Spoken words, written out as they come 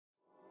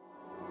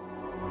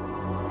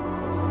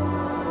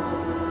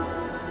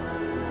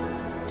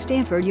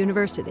Stanford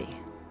University.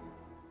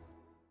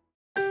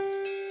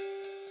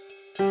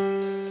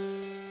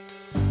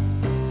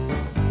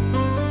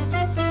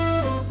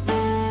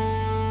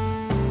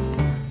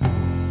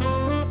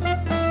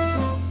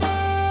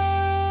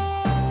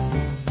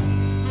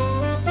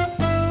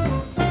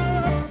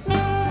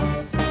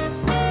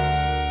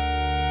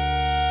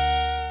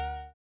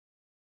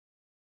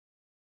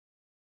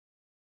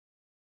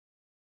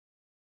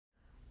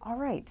 All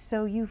right,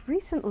 so you've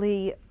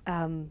recently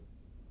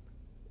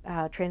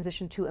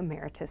transitioned to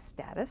Emeritus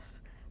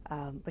status,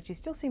 but you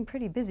still seem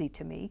pretty busy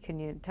to me. Can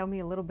you tell me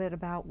a little bit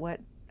about what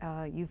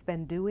you've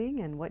been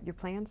doing and what your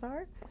plans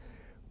are?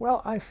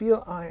 Well, I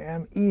feel I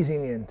am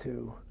easing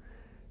into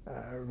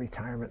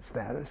retirement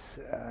status,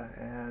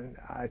 and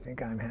I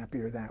think I'm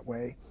happier that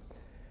way.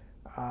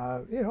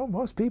 You know,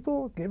 most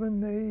people, given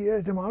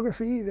the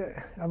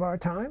demography of our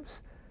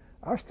times,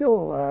 are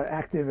still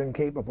active and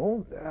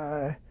capable.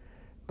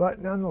 But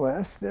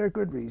nonetheless, there are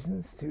good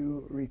reasons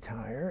to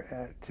retire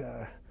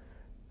at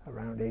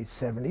around age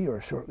 70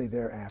 or shortly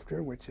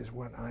thereafter, which is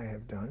what I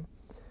have done.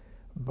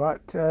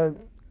 But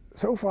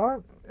so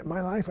far,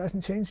 my life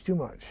hasn't changed too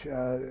much.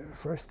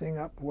 First thing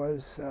up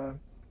was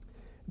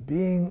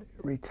being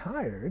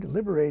retired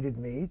liberated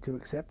me to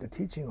accept a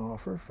teaching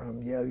offer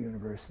from Yale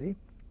University.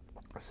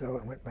 So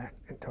I went back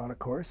and taught a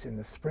course in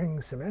the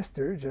spring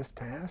semester just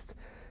passed,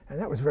 and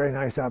that was a very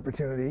nice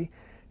opportunity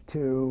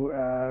to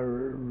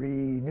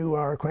renew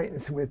our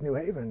acquaintance with New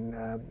Haven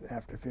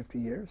after 50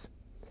 years.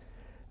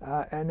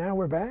 And now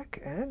we're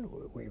back, and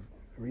we've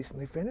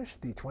recently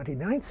finished the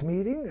 29th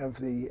meeting of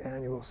the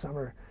annual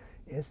Summer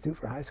Institute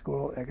for High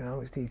School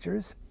Economics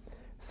Teachers.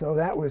 So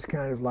that was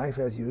kind of life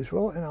as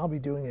usual, and I'll be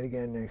doing it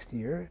again next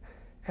year.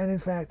 And in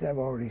fact, I've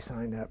already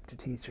signed up to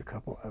teach a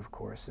couple of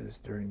courses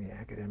during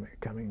the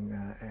coming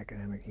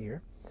academic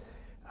year.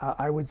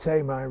 I would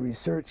say my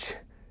research,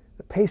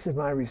 the pace of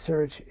my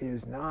research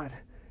is not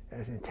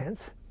as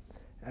intense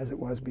as it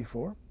was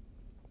before,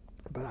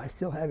 but I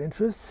still have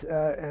interests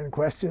and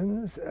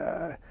questions,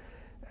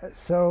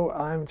 so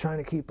I'm trying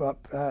to keep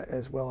up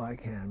as well I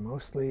can,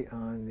 mostly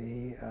on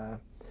the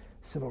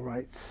civil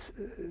rights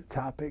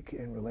topic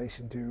in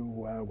relation to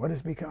what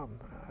has become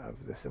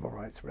of the civil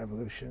rights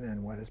revolution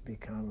and what has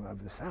become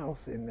of the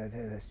South, in that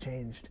it has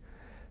changed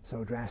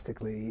so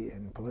drastically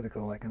in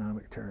political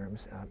economic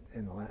terms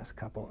in the last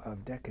couple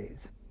of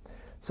decades.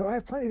 So I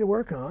have plenty to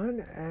work on,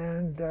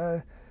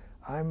 and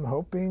I'm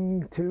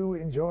hoping to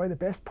enjoy the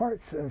best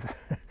parts of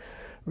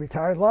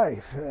retired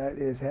life. That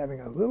is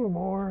having a little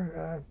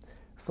more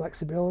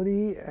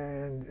flexibility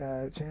and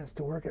a chance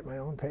to work at my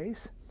own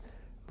pace,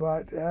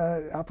 but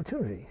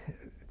opportunity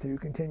to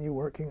continue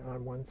working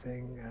on one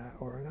thing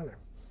or another.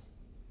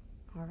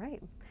 All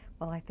right.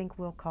 Well, I think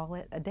we'll call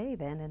it a day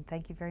then, and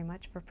thank you very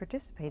much for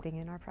participating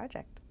in our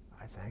project.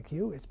 I thank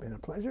you. It's been a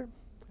pleasure.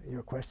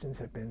 Your questions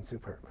have been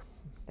superb.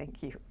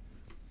 Thank you.